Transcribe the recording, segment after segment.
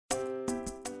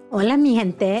Hola, mi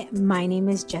gente. My name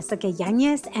is Jessica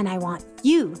Yanez, and I want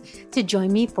you to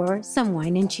join me for some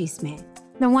Wine and Chisme.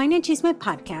 The Wine and Chisme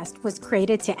podcast was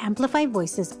created to amplify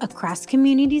voices across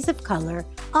communities of color,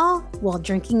 all while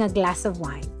drinking a glass of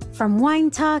wine. From wine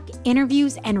talk,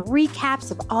 interviews, and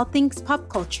recaps of all things pop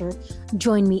culture,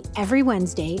 join me every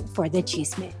Wednesday for the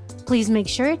Chisme. Please make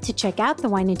sure to check out the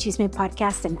Wine and Chisme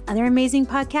podcast and other amazing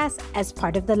podcasts as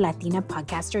part of the Latina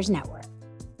Podcasters Network.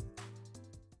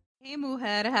 Hey,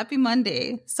 Mujer, happy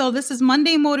Monday. So this is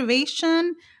Monday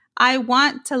Motivation. I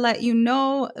want to let you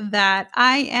know that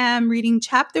I am reading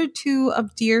chapter 2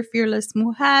 of Dear Fearless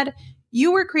Mujer.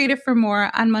 You were created for more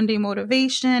on Monday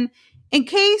Motivation. In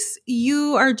case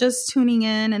you are just tuning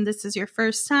in and this is your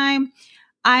first time,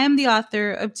 I am the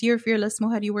author of Dear Fearless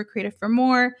Mujer. You were created for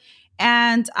more.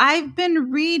 And I've been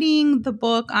reading the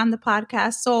book on the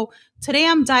podcast. So today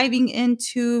I'm diving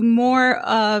into more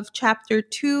of chapter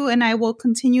 2, and I will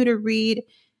continue to read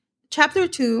chapter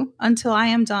 2 until I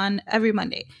am done every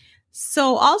Monday.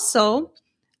 So also,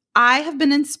 I have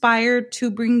been inspired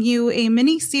to bring you a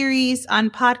mini series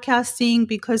on podcasting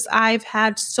because I've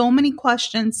had so many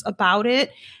questions about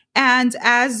it. And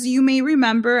as you may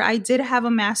remember, I did have a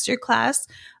masterclass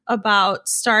about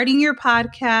starting your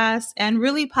podcast and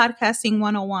really podcasting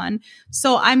 101.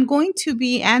 So I'm going to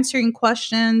be answering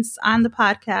questions on the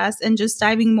podcast and just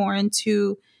diving more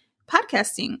into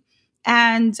podcasting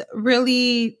and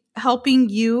really helping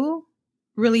you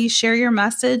really share your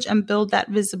message and build that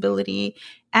visibility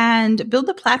and build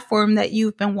the platform that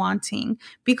you've been wanting.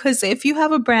 Because if you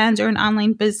have a brand or an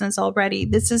online business already,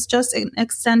 this is just an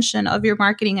extension of your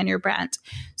marketing and your brand.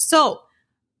 So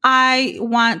I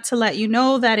want to let you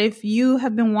know that if you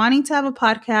have been wanting to have a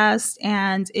podcast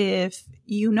and if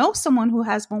you know someone who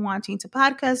has been wanting to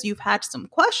podcast, you've had some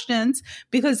questions,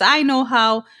 because I know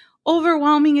how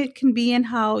overwhelming it can be and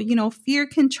how, fear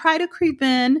can try to creep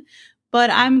in, but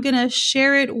I'm going to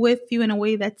share it with you in a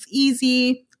way that's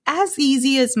easy, as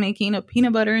easy as making a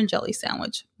peanut butter and jelly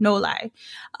sandwich. No lie.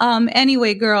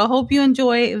 Anyway, girl, hope you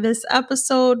enjoy this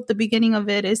episode. The beginning of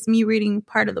it is me reading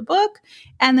part of the book,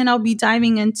 and then I'll be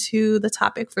diving into the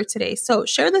topic for today. So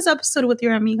share this episode with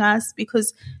your amigas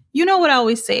because you know what I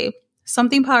always say.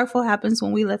 Something powerful happens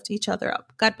when we lift each other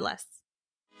up. God bless.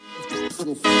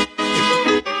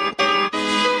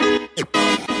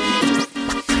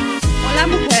 Hola,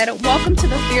 mujer. Welcome to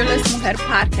the Fearless Mujer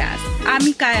podcast. I'm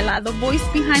Micaela, the voice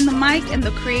behind the mic and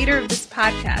the creator of this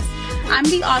podcast. I'm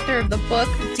the author of the book,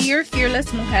 Dear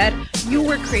Fearless Mujer, You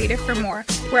Were Created for More,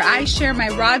 where I share my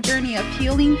raw journey of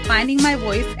healing, finding my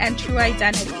voice, and true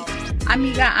identity.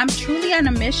 Amiga, I'm truly on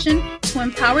a mission to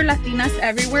empower Latinas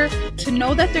everywhere to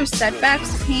know that their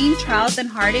setbacks, pain, trials, and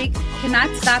heartache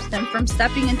cannot stop them from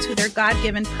stepping into their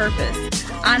God-given purpose.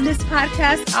 On this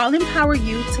podcast, I'll empower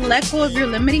you to let go of your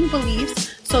limiting beliefs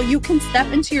so you can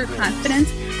step into your confidence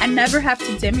and never have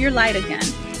to dim your light again.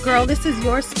 Girl, this is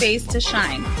your space to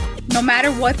shine. No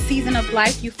matter what season of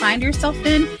life you find yourself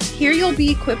in, here you'll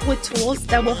be equipped with tools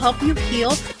that will help you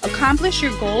heal, accomplish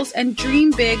your goals, and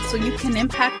dream big so you can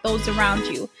impact those around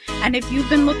you. And if you've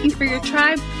been looking for your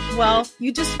tribe, well,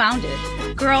 you just found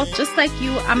it. Girl, just like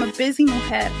you, I'm a busy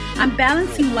mujer. I'm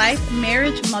balancing life,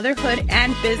 marriage, motherhood,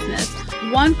 and business,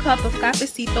 one cup of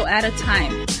cafecito at a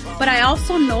time. But I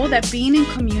also know that being in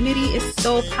community is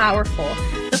so powerful.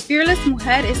 The Fearless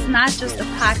Mujer is not just a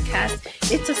podcast,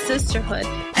 it's a sisterhood.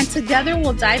 And together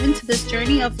we'll dive into this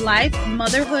journey of life,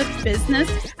 motherhood, business,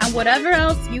 and whatever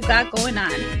else you got going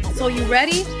on. So you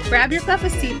ready? Grab your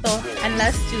cafecito and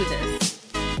let's do this.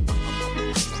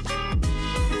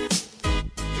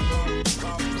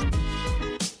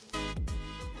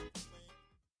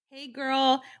 Hey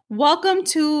girl, welcome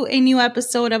to a new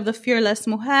episode of the Fearless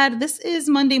Mujer. This is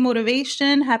Monday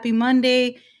Motivation. Happy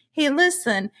Monday. Hey,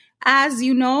 listen, as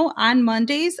you know, on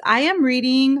Mondays, I am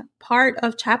reading part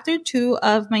of chapter 2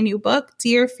 of my new book,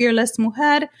 Dear Fearless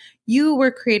Mujer, You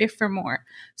Were Created for More.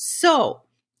 So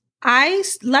I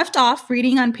left off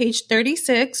reading on page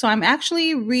 36. So I'm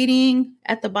actually reading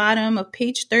at the bottom of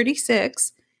page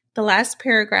 36, the last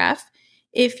paragraph.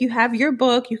 If you have your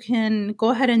book, you can go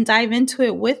ahead and dive into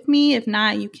it with me. If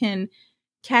not, you can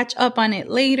catch up on it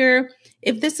later.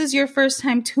 If this is your first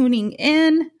time tuning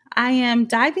in, I am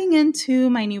diving into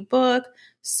my new book.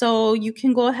 So you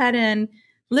can go ahead and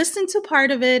listen to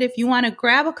part of it. If you want to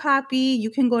grab a copy, you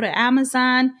can go to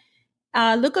Amazon,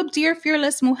 look up Dear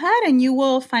Fearless Mujer, and you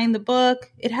will find the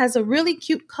book. It has a really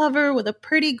cute cover with a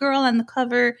pretty girl on the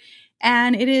cover.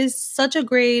 And it is such a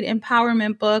great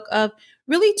empowerment book of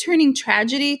really turning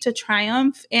tragedy to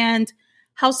triumph and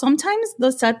how sometimes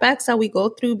the setbacks that we go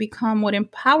through become what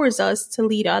empowers us to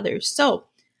lead others. So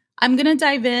I'm going to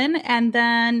dive in and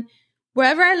then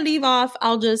Wherever I leave off,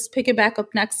 I'll just pick it back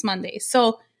up next Monday.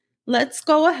 So let's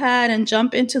go ahead and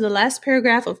jump into the last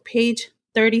paragraph of page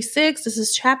 36. This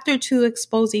is chapter 2,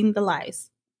 Exposing the Lies.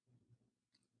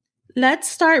 Let's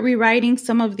start rewriting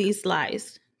some of these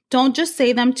lies. Don't just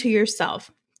say them to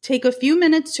yourself. Take a few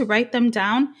minutes to write them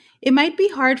down. It might be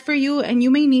hard for you and you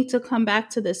may need to come back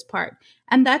to this part.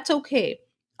 And that's okay.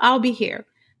 I'll be here.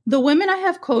 The women I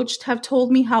have coached have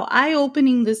told me how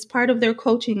eye-opening this part of their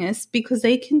coaching is because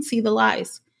they can see the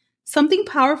lies. Something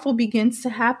powerful begins to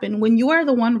happen when you are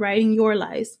the one writing your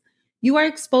lies. You are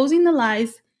exposing the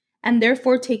lies and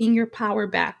therefore taking your power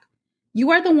back.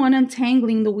 You are the one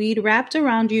untangling the weed wrapped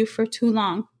around you for too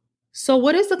long. So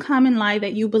what is the common lie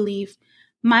that you believe?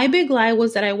 My big lie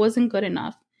was that I wasn't good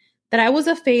enough, that I was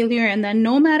a failure, and that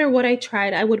no matter what I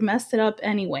tried, I would mess it up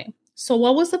anyway. So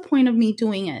what was the point of me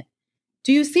doing it?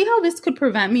 Do you see how this could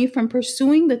prevent me from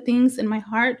pursuing the things in my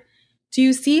heart? Do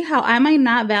you see how I might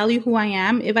not value who I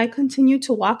am if I continue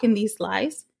to walk in these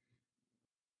lies?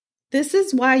 This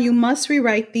is why you must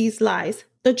rewrite these lies.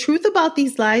 The truth about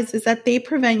these lies is that they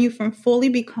prevent you from fully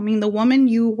becoming the woman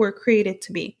you were created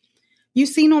to be. You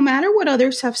see, no matter what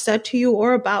others have said to you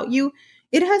or about you,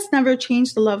 it has never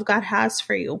changed the love God has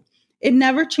for you. It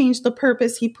never changed the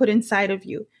purpose He put inside of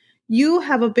you. You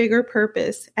have a bigger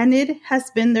purpose, and it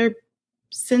has been there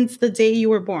since the day you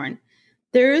were born.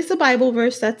 There is a Bible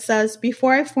verse that says,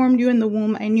 "Before I formed you in the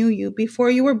womb, I knew you. Before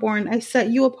you were born, I set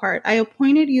you apart. I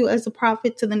appointed you as a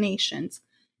prophet to the nations."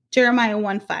 Jeremiah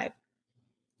 1:5.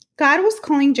 God was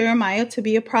calling Jeremiah to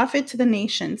be a prophet to the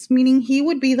nations, meaning he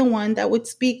would be the one that would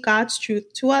speak God's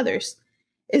truth to others.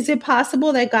 Is it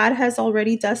possible that God has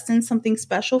already destined something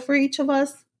special for each of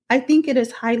us? I think it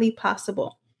is highly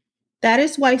possible. That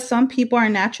is why some people are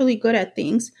naturally good at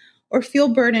things or feel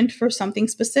burdened for something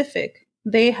specific.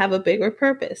 They have a bigger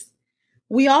purpose.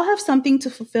 We all have something to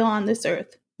fulfill on this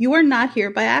earth. You are not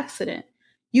here by accident.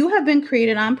 You have been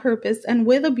created on purpose and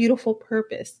with a beautiful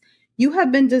purpose. You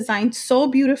have been designed so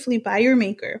beautifully by your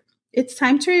Maker. It's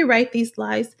time to rewrite these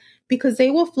lies because they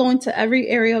will flow into every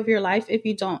area of your life if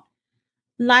you don't.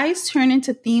 Lies turn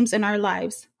into themes in our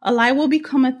lives. A lie will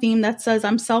become a theme that says,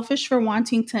 "I'm selfish for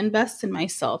wanting to invest in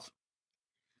myself.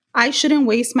 I shouldn't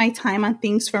waste my time on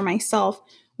things for myself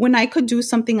when I could do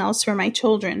something else for my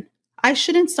children. I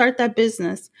shouldn't start that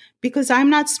business because I'm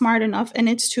not smart enough and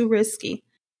it's too risky.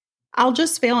 I'll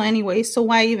just fail anyway, so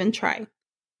why even try?"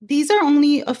 These are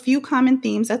only a few common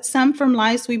themes that stem from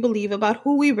lies we believe about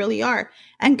who we really are.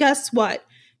 And guess what?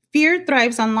 Fear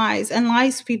thrives on lies, and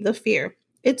lies feed the fear.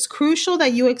 It's crucial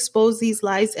that you expose these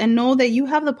lies and know that you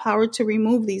have the power to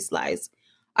remove these lies.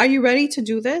 Are you ready to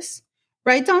do this?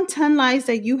 Write down 10 lies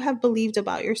that you have believed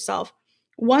about yourself.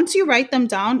 Once you write them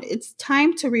down, it's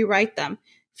time to rewrite them.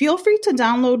 Feel free to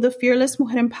download the Fearless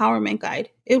Mujer Empowerment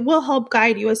Guide. It will help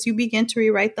guide you as you begin to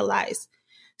rewrite the lies.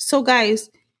 So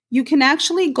guys, you can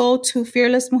actually go to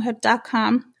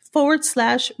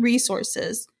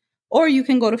fearlessmujer.com/resources, or you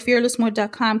can go to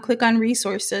fearlessmujer.com, click on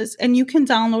resources, and you can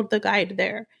download the guide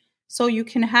there. So you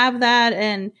can have that.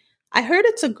 And I heard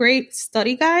it's a great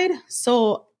study guide.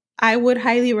 So I would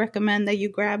highly recommend that you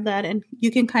grab that and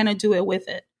you can kind of do it with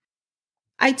it.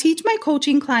 I teach my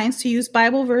coaching clients to use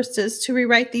Bible verses to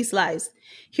rewrite these lies.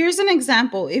 Here's an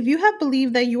example. If you have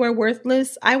believed that you are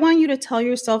worthless, I want you to tell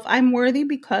yourself, "I'm worthy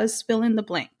because," fill in the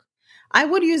blank. I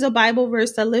would use a Bible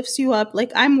verse that lifts you up,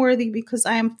 like, "I'm worthy because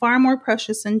I am far more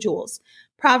precious than jewels."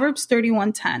 Proverbs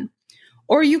 31:10.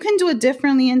 Or you can do it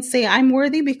differently and say, "I'm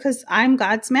worthy because I'm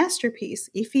God's masterpiece."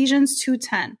 Ephesians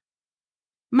 2:10.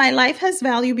 My life has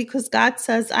value because God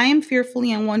says, "I am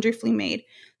fearfully and wonderfully made."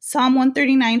 Psalm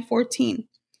 139:14.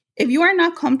 If you are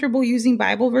not comfortable using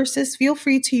Bible verses, feel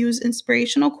free to use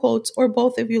inspirational quotes or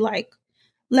both if you like.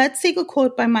 Let's take a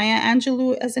quote by Maya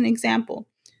Angelou as an example.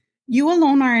 "You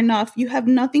alone are enough. You have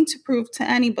nothing to prove to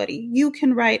anybody." You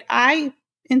can write, "I,"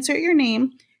 insert your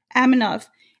name, "am enough,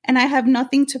 and I have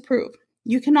nothing to prove."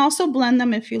 You can also blend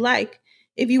them if you like.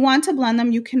 If you want to blend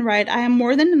them, you can write, "I am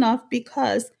more than enough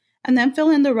because," and then fill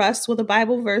in the rest with a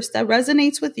Bible verse that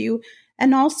resonates with you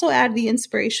and also add the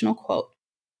inspirational quote.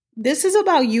 This is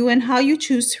about you and how you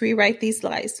choose to rewrite these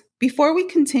lies. Before we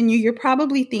continue, you're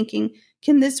probably thinking,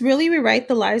 can this really rewrite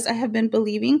the lies I have been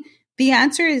believing? The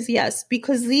answer is yes,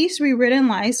 because these rewritten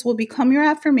lies will become your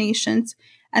affirmations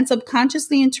and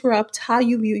subconsciously interrupt how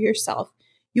you view yourself.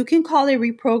 You can call it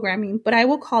reprogramming, but I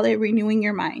will call it renewing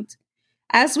your mind.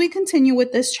 As we continue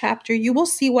with this chapter, you will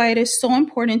see why it is so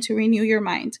important to renew your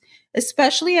mind,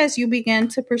 especially as you begin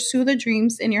to pursue the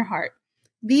dreams in your heart.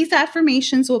 These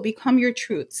affirmations will become your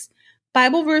truths.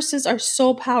 Bible verses are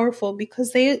so powerful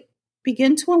because they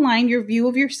begin to align your view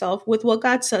of yourself with what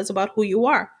God says about who you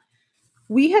are.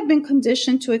 we have been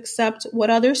conditioned to accept what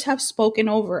others have spoken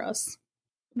over us.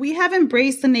 We have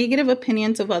embraced the negative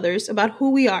opinions of others about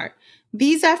who we are.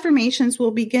 These affirmations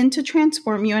will begin to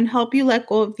transform you and help you let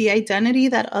go of the identity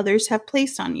that others have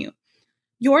placed on you.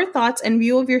 Your thoughts and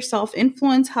view of yourself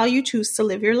influence how you choose to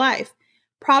live your life.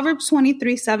 Proverbs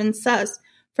 23:7 says,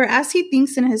 "For as he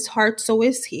thinks in his heart, so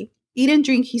is he. Eat and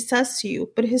drink, he says to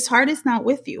you, but his heart is not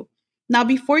with you." Now,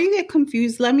 before you get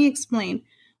confused, let me explain.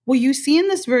 What you see in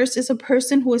this verse is a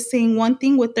person who is saying one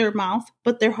thing with their mouth,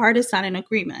 but their heart is not in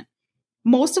agreement.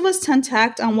 Most of us tend to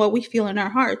act on what we feel in our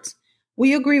hearts.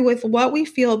 We agree with what we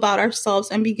feel about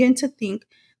ourselves and begin to think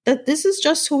that this is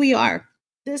just who we are.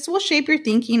 This will shape your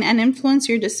thinking and influence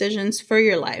your decisions for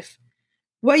your life.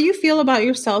 What you feel about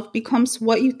yourself becomes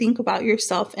what you think about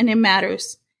yourself, and it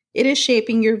matters. It is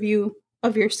shaping your view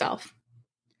of yourself.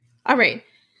 All right,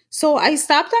 so I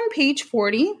stopped on page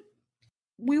 40.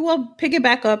 We will pick it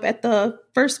back up at the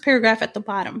first paragraph at the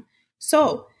bottom.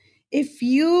 So if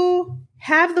you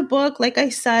have the book, like I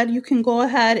said, you can go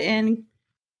ahead and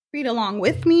read along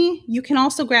with me. You can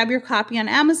also grab your copy on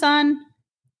Amazon.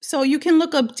 So you can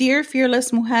look up Dear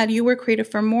Fearless Mujer, You Were Created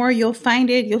for More. You'll find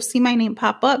it. You'll see my name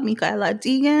pop up, Micaela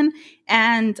Deegan.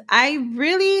 And I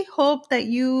really hope that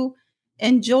you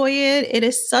enjoy it. It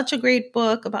is such a great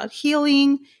book about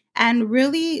healing and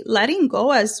really letting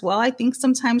go as well. I think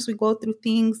sometimes we go through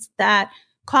things that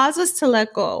cause us to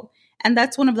let go. And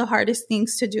that's one of the hardest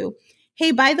things to do.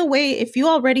 Hey, by the way, if you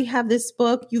already have this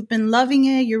book, you've been loving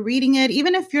it, you're reading it,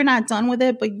 even if you're not done with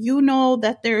it, but you know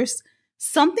that there's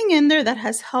something in there that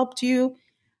has helped you,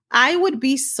 I would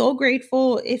be so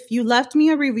grateful if you left me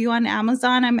a review on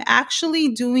Amazon. I'm actually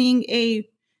doing a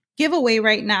giveaway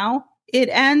right now. It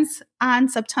ends on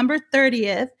September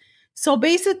 30th. So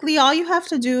basically, all you have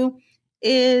to do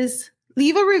is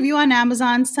leave a review on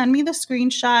Amazon, send me the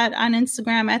screenshot on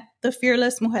Instagram at the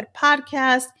Fearless Mujer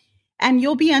Podcast, and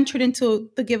you'll be entered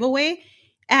into the giveaway.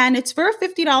 And it's for a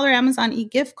 $50 Amazon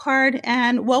e-gift card.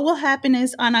 And what will happen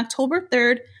is on October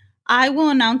 3rd, I will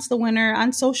announce the winner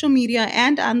on social media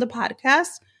and on the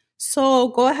podcast. So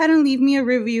go ahead and leave me a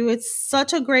review. It's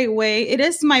such a great way. It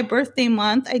is my birthday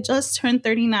month. I just turned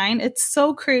 39. It's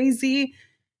so crazy.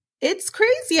 It's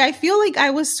crazy. I feel like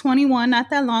I was 21 not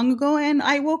that long ago, and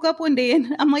I woke up one day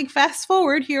and I'm like, fast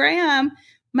forward, here I am,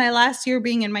 my last year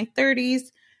being in my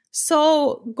 30s.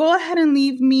 So go ahead and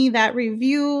leave me that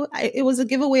review. It was a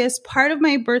giveaway as part of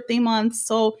my birthday month.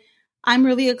 So I'm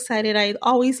really excited. I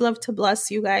always love to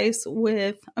bless you guys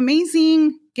with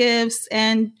amazing gifts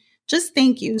and just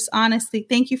thank yous. Honestly,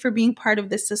 thank you for being part of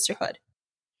this sisterhood.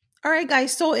 All right,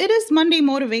 guys. So it is Monday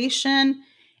Motivation.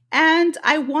 And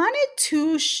I wanted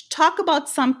to talk about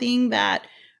something that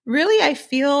really I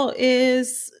feel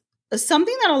is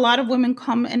something that a lot of women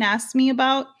come and ask me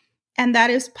about, and that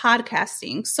is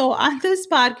podcasting. So on this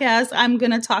podcast, I'm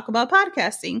going to talk about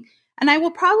podcasting, and I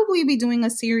will probably be doing a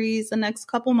series the next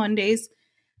couple Mondays.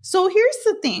 So here's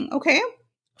the thing, okay?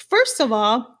 First of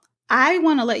all, I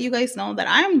want to let you guys know that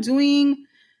I'm doing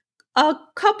a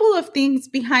couple of things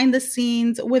behind the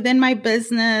scenes within my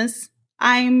business.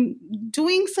 I'm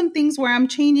doing some things where I'm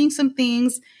changing some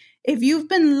things. If you've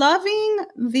been loving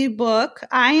the book,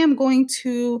 I am going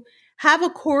to have a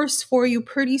course for you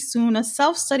pretty soon, a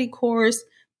self-study course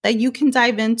that you can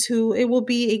dive into. It will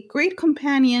be a great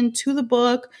companion to the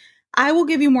book. I will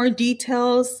give you more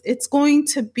details. It's going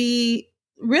to be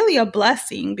really a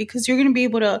blessing because you're going to be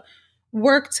able to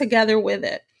work together with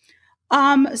it.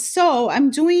 So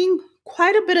I'm doing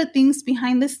quite a bit of things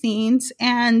behind the scenes,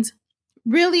 and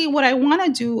really what I want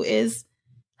to do is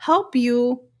help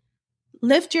you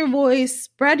lift your voice,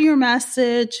 spread your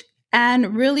message,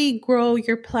 and really grow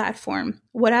your platform,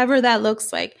 whatever that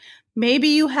looks like. Maybe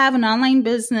you have an online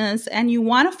business and you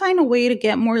want to find a way to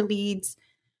get more leads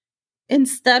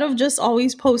instead of just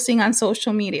always posting on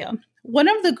social media. One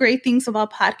of the great things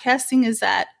about podcasting is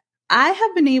that I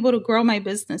have been able to grow my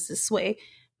business this way.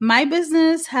 My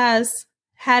business has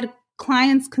had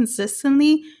clients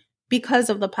consistently because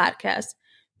of the podcast.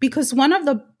 Because one of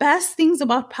the best things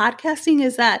about podcasting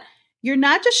is that you're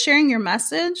not just sharing your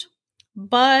message,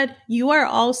 but you are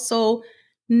also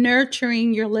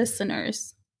nurturing your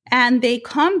listeners. And they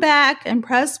come back and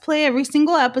press play every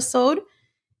single episode.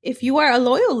 If you are a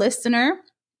loyal listener,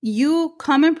 you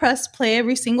come and press play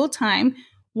every single time.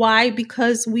 Why?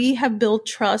 Because we have built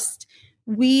trust.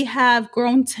 We have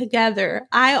grown together.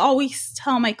 I always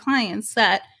tell my clients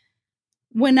that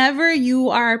whenever you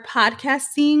are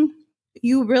podcasting,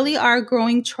 you really are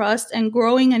growing trust and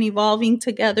growing and evolving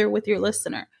together with your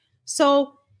listener.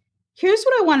 So here's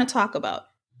what I want to talk about.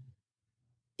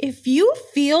 if you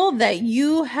feel that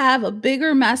you have a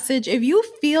bigger message, if you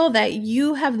feel that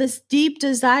you have this deep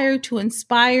desire to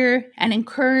inspire and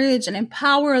encourage and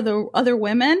empower other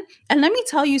women, and let me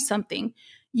tell you something,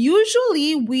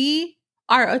 usually we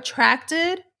are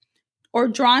attracted or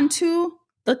drawn to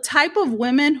the type of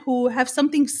women who have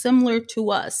something similar to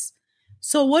us.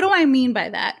 So what do I mean by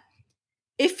that?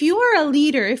 If you are a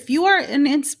leader, if you are an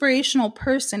inspirational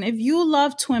person, if you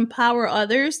love to empower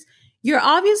others, you're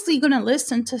obviously going to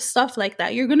listen to stuff like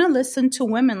that. You're going to listen to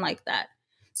women like that.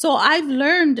 So I've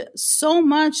learned so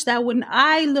much that when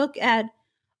I look at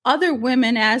other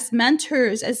women as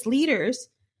mentors, as leaders,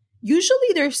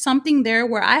 usually there's something there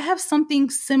where I have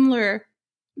something similar,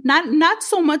 not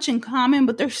so much in common,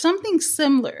 but there's something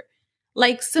similar,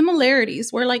 like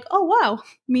similarities where like, oh, wow,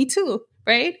 me too,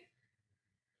 right?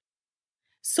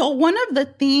 So one of the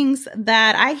things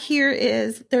that I hear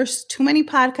is there's too many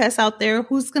podcasts out there.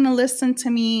 Who's going to listen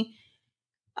to me?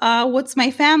 What's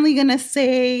my family going to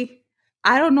say?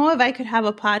 I don't know if I could have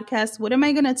a podcast. What am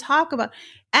I going to talk about?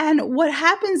 And what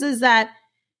happens is that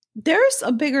there's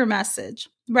a bigger message,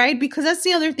 right? Because that's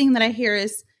the other thing that I hear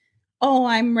is, oh,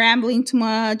 I'm rambling too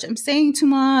much. I'm saying too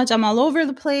much. I'm all over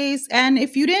the place. And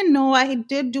if you didn't know, I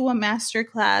did do a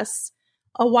masterclass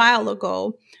a while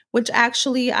ago, which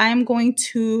actually I'm going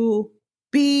to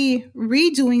be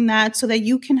redoing that so that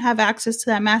you can have access to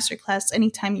that masterclass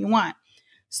anytime you want.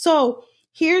 So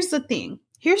here's the thing.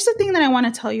 Here's the thing that I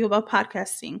want to tell you about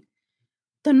podcasting.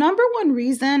 The number one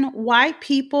reason why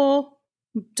people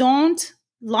don't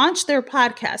launch their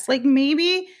podcast, like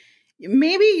maybe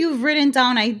you've written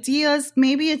down ideas,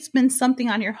 maybe it's been something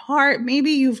on your heart,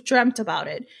 maybe you've dreamt about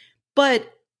it,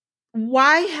 but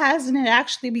why hasn't it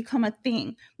actually become a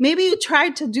thing? Maybe you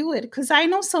tried to do it, because I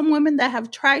know some women that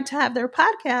have tried to have their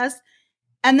podcast,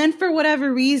 and then for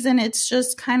whatever reason, it's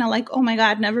just kind of like, oh my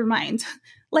God, never mind.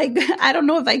 Like, I don't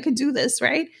know if I could do this,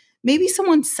 right? Maybe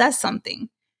someone says something.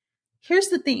 Here's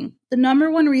the thing. The number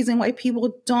one reason why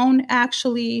people don't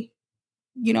actually,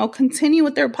 continue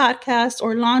with their podcast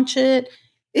or launch it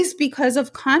is because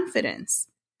of confidence.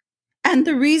 And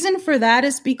the reason for that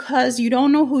is because you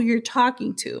don't know who you're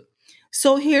talking to.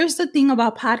 So here's the thing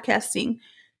about podcasting.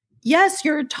 Yes,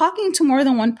 you're talking to more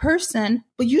than one person,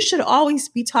 but you should always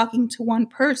be talking to one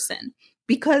person,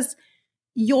 because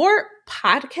your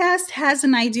podcast has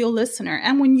an ideal listener.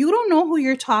 And when you don't know who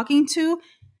you're talking to,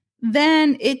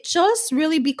 then it just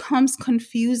really becomes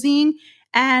confusing.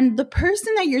 And the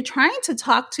person that you're trying to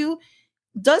talk to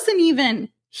doesn't even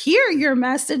hear your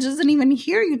message, doesn't even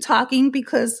hear you talking,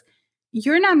 because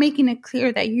you're not making it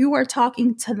clear that you are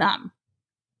talking to them.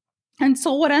 And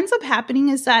so what ends up happening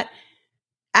is that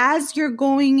as you're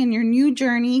going in your new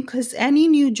journey, because any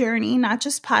new journey, not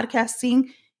just podcasting,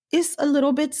 is a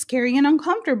little bit scary and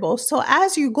uncomfortable. So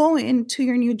as you go into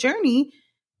your new journey,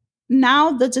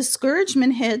 now the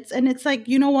discouragement hits and it's like,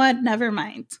 you know what, never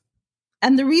mind.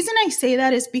 And the reason I say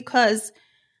that is because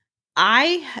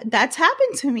that's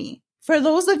happened to me. For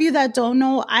those of you that don't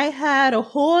know, I had a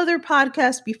whole other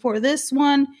podcast before this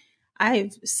one.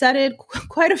 I've said it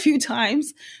quite a few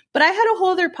times, but I had a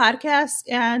whole other podcast,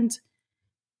 and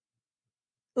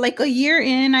like a year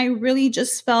in, I really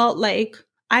just felt like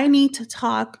I need to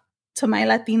talk to my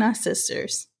Latina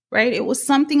sisters, right? It was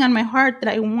something on my heart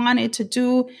that I wanted to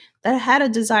do, that I had a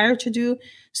desire to do.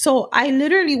 So I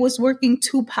literally was working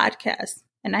 2 podcasts,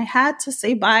 and I had to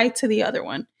say bye to the other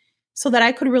one so that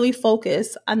I could really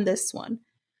focus on this one.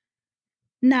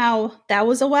 Now, that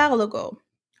was a while ago.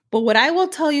 But what I will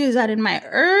tell you is that in my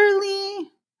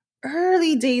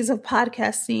early days of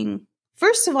podcasting,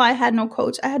 first of all, I had no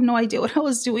coach. I had no idea what I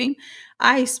was doing.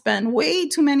 I spent way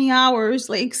too many hours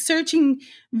like searching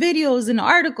videos and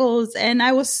articles, and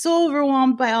I was so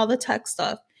overwhelmed by all the tech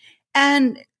stuff.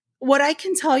 And what I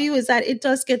can tell you is that it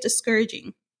does get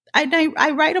discouraging.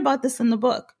 I write about this in the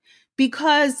book,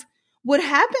 because what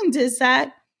happened is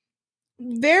that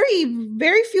very,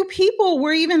 very few people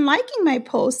were even liking my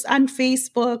posts on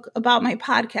Facebook about my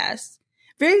podcast.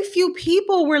 Very few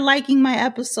people were liking my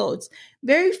episodes.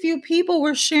 Very few people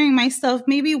were sharing my stuff,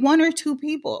 maybe 1 or 2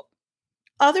 people.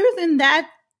 Other than that,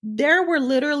 there were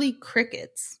literally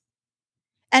crickets.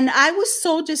 And I was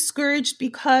so discouraged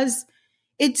because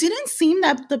it didn't seem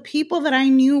that the people that I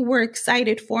knew were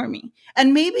excited for me.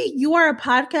 And maybe you are a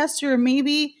podcaster, or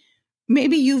maybe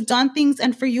you've done things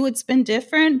and for you it's been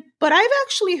different. But I've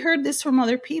actually heard this from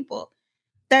other people,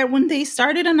 that when they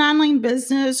started an online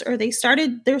business or they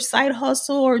started their side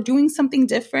hustle or doing something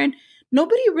different,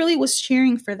 nobody really was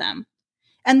cheering for them.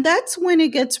 And that's when it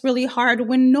gets really hard,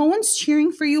 when no one's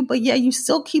cheering for you, but yet you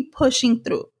still keep pushing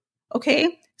through.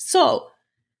 Okay. So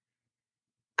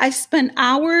I spent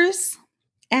hours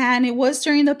And it was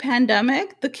during the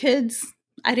pandemic. The kids,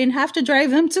 I didn't have to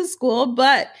drive them to school,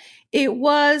 but it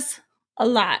was a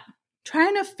lot.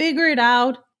 Trying to figure it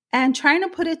out and trying to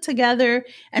put it together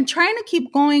and trying to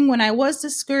keep going when I was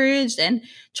discouraged and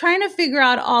trying to figure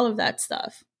out all of that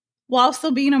stuff while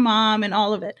still being a mom and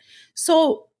all of it.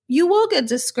 So you will get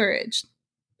discouraged.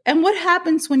 And what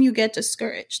happens when you get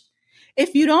discouraged?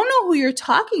 If you don't know who you're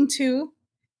talking to,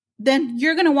 then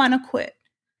you're going to want to quit.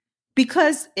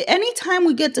 Because anytime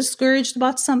we get discouraged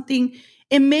about something,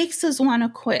 it makes us want to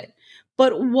quit.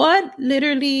 But what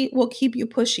literally will keep you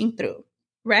pushing through,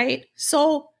 right?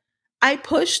 So I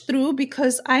pushed through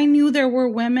because I knew there were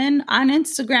women on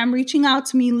Instagram reaching out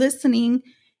to me, listening.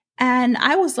 And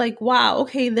I was like, wow,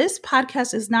 okay, this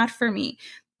podcast is not for me.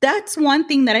 That's one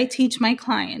thing that I teach my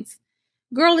clients.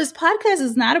 Girl, this podcast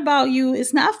is not about you.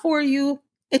 It's not for you.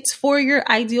 It's for your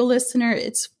ideal listener.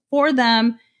 It's for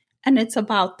them. And it's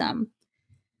about them.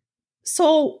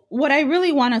 So what I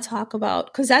really want to talk about,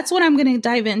 because that's what I'm going to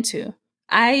dive into.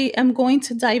 I am going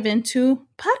to dive into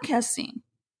podcasting,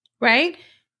 right?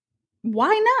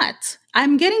 Why not?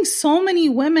 I'm getting so many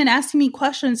women asking me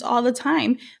questions all the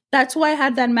time. That's why I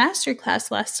had that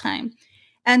masterclass last time.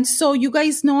 And so you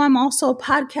guys know I'm also a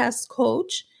podcast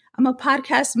coach. I'm a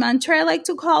podcast mentor, I like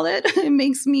to call it. It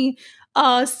makes me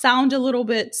sound a little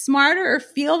bit smarter or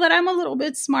feel that I'm a little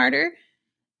bit smarter.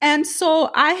 And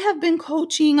so I have been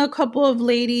coaching a couple of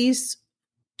ladies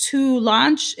to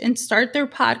launch and start their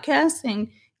podcast and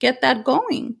get that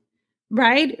going,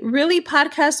 right? Really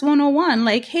podcast 101.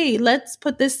 Like, hey, let's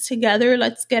put this together.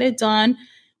 Let's get it done.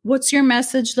 What's your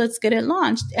message? Let's get it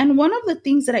launched. And one of the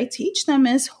things that I teach them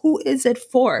is, who is it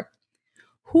for?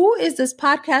 Who is this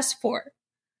podcast for?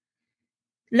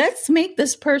 Let's make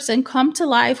this person come to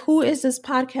life. Who is this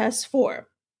podcast for?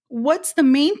 What's the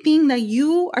main thing that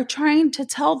you are trying to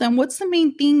tell them? What's the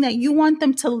main thing that you want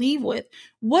them to leave with?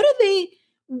 What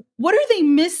are they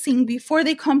missing before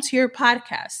they come to your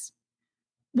podcast?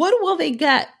 What will they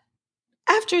get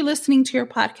after listening to your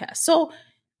podcast? So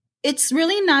it's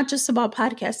really not just about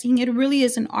podcasting. It really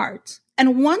is an art.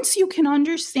 And once you can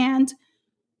understand,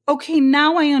 okay,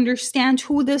 now I understand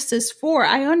who this is for.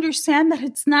 I understand that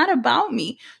it's not about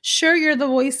me. Sure, you're the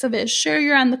voice of it. Sure,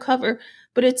 you're on the cover,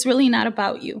 but it's really not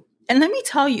about you. And let me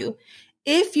tell you,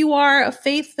 if you are a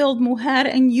faith-filled mujer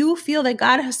and you feel that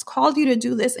God has called you to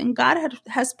do this and God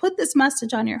has put this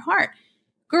message on your heart,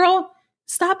 girl,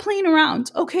 stop playing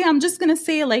around. Okay, I'm just going to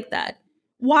say it like that.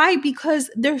 Why? Because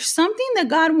there's something that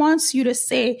God wants you to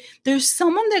say. There's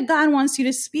someone that God wants you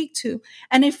to speak to.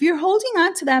 And if you're holding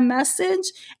on to that message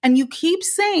and you keep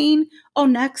saying, oh,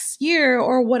 next year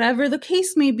or whatever the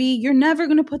case may be, you're never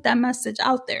going to put that message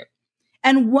out there.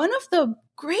 And one of the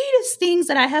greatest things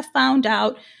that I have found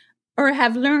out or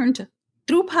have learned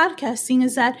through podcasting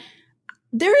is that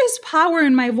there is power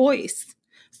in my voice.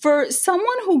 For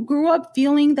someone who grew up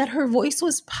feeling that her voice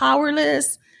was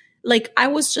powerless, like I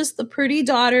was just the pretty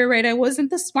daughter, right? I wasn't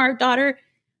the smart daughter.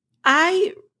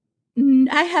 I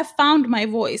have found my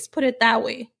voice, put it that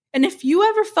way. And if you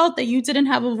ever felt that you didn't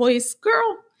have a voice,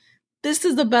 girl, this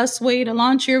is the best way to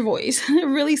launch your voice.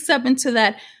 Really step into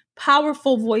that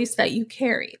powerful voice that you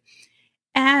carry.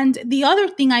 And the other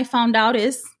thing I found out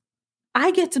is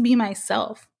I get to be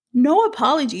myself. No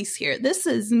apologies here. This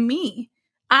is me.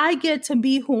 I get to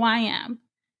be who I am.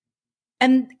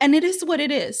 And it is what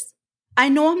it is. I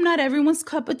know I'm not everyone's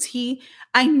cup of tea.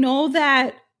 I know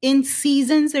that in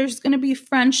seasons, there's going to be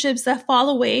friendships that fall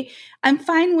away. I'm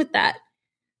fine with that.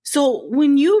 So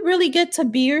when you really get to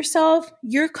be yourself,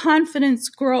 your confidence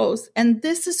grows. And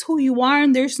this is who you are.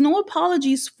 And there's no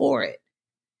apologies for it.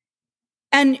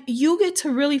 And you get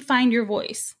to really find your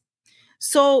voice.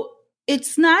 So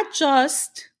it's not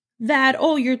just that,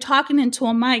 oh, you're talking into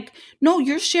a mic. No,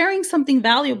 you're sharing something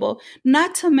valuable.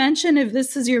 Not to mention, if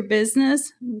this is your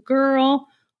business, girl,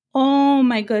 oh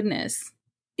my goodness.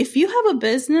 If you have a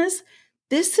business,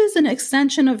 this is an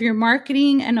extension of your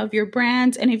marketing and of your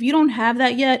brand. And if you don't have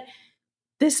that yet,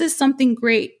 this is something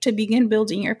great to begin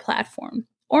building your platform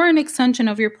or an extension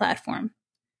of your platform.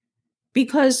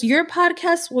 Because your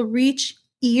podcast will reach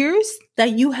ears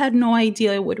that you had no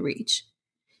idea it would reach.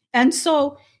 And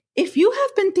so if you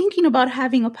have been thinking about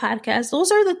having a podcast, those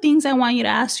are the things I want you to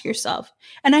ask yourself.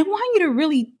 And I want you to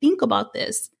really think about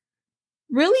this.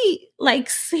 Really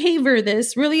savor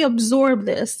this, really absorb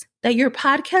this, that your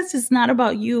podcast is not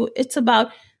about you. It's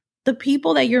about the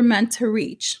people that you're meant to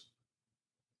reach.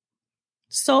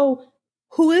 So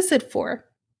who is it for?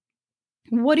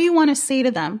 What do you want to say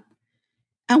to them?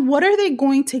 And what are they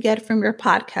going to get from your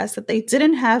podcast that they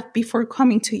didn't have before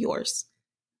coming to yours?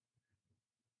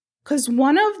 Because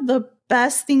one of the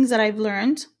best things that I've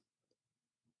learned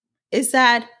is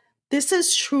that this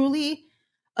is truly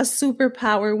a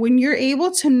superpower when you're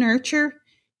able to nurture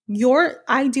your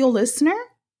ideal listener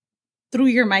through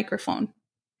your microphone.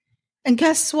 And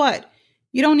guess what?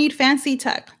 You don't need fancy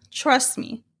tech. Trust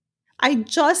me. I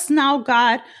just now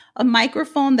got a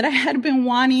microphone that I had been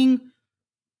wanting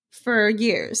for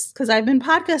years because I've been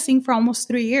podcasting for almost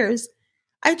 3 years.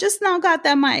 I just now got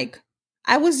that mic.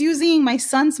 I was using my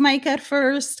son's mic at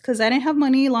first because I didn't have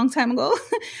money a long time ago.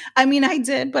 I mean, I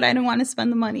did, but I didn't want to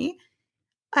spend the money.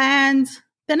 And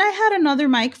then I had another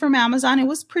mic from Amazon. It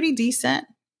was pretty decent.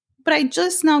 But I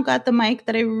just now got the mic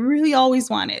that I really always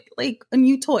wanted, like a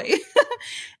new toy.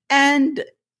 And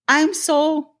I'm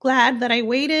so glad that I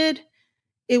waited.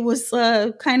 It was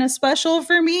kind of special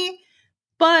for me.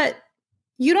 But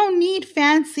you don't need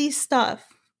fancy stuff.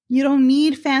 You don't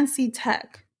need fancy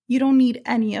tech. You don't need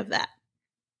any of that.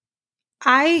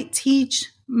 I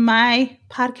teach my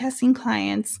podcasting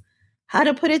clients how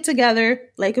to put it together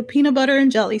like a peanut butter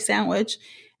and jelly sandwich.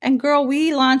 And girl,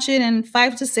 we launch it in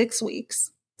 5 to 6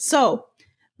 weeks. So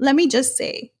let me just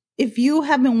say, if you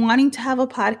have been wanting to have a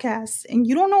podcast and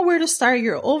you don't know where to start,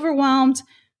 you're overwhelmed,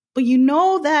 but you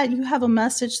know that you have a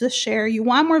message to share, you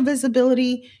want more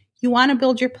visibility, you want to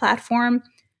build your platform,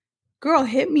 girl,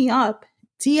 hit me up.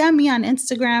 DM me on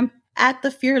Instagram at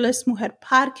the Fearless Mujer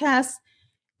Podcast,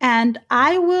 and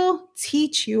I will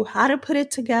teach you how to put it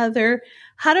together,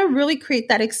 how to really create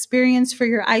that experience for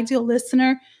your ideal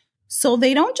listener so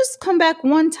they don't just come back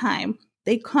one time.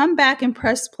 They come back and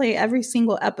press play every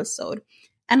single episode.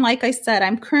 And like I said,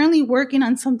 I'm currently working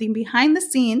on something behind the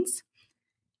scenes.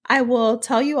 I will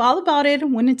tell you all about it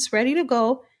when it's ready to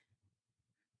go.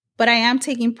 But I am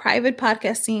taking private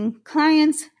podcasting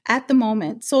clients at the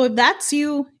moment. So if that's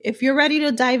you, if you're ready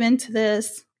to dive into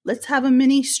this, let's have a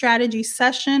mini strategy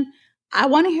session. I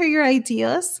want to hear your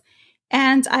ideas.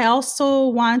 And I also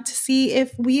want to see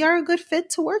if we are a good fit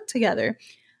to work together.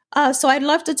 So I'd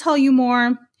love to tell you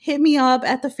more. Hit me up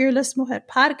at the Fearless Mujer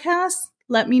Podcast.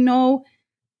 Let me know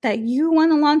that you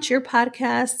want to launch your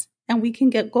podcast and we can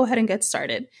go ahead and get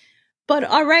started. But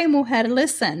all right, Mujer,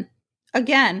 listen.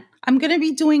 Again, I'm going to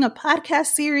be doing a podcast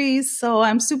series, so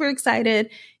I'm super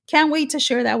excited. Can't wait to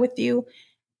share that with you.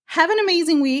 Have an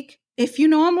amazing week. If you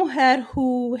know a mujer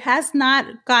who has not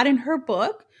gotten her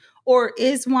book or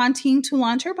is wanting to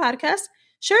launch her podcast,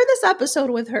 share this episode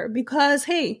with her because,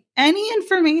 hey, any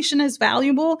information is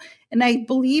valuable. And I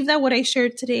believe that what I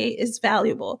shared today is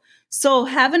valuable. So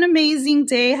have an amazing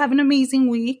day. Have an amazing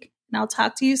week. And I'll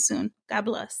talk to you soon. God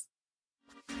bless.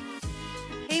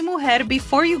 Hey, mujer,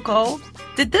 before you go,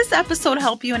 did this episode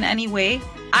help you in any way?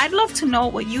 I'd love to know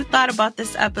what you thought about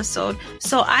this episode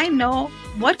so I know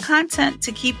what content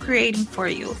to keep creating for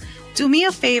you. Do me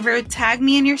a favor, tag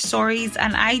me in your stories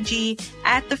on IG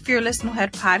at the Fearless Mujer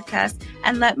Podcast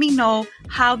and let me know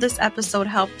how this episode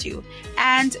helped you.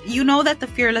 And you know that the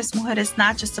Fearless Mujer is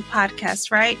not just a podcast,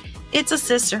 right? It's a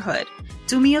sisterhood.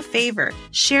 Do me a favor,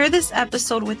 share this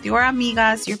episode with your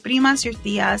amigas, your primas, your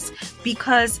tias,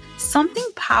 because something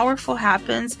powerful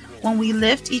happens when we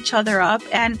lift each other up,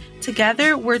 and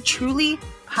together we're truly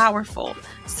powerful.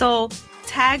 So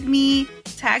tag me,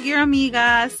 tag your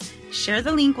amigas, share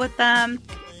the link with them.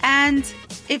 And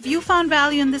if you found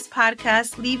value in this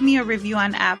podcast, leave me a review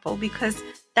on Apple because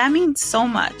that means so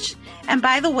much. And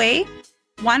by the way,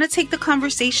 want to take the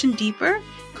conversation deeper?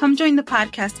 Come join the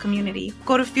podcast community.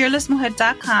 Go to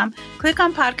fearlessmujer.com, click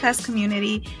on podcast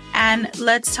community, and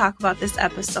let's talk about this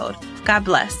episode. God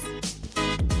bless.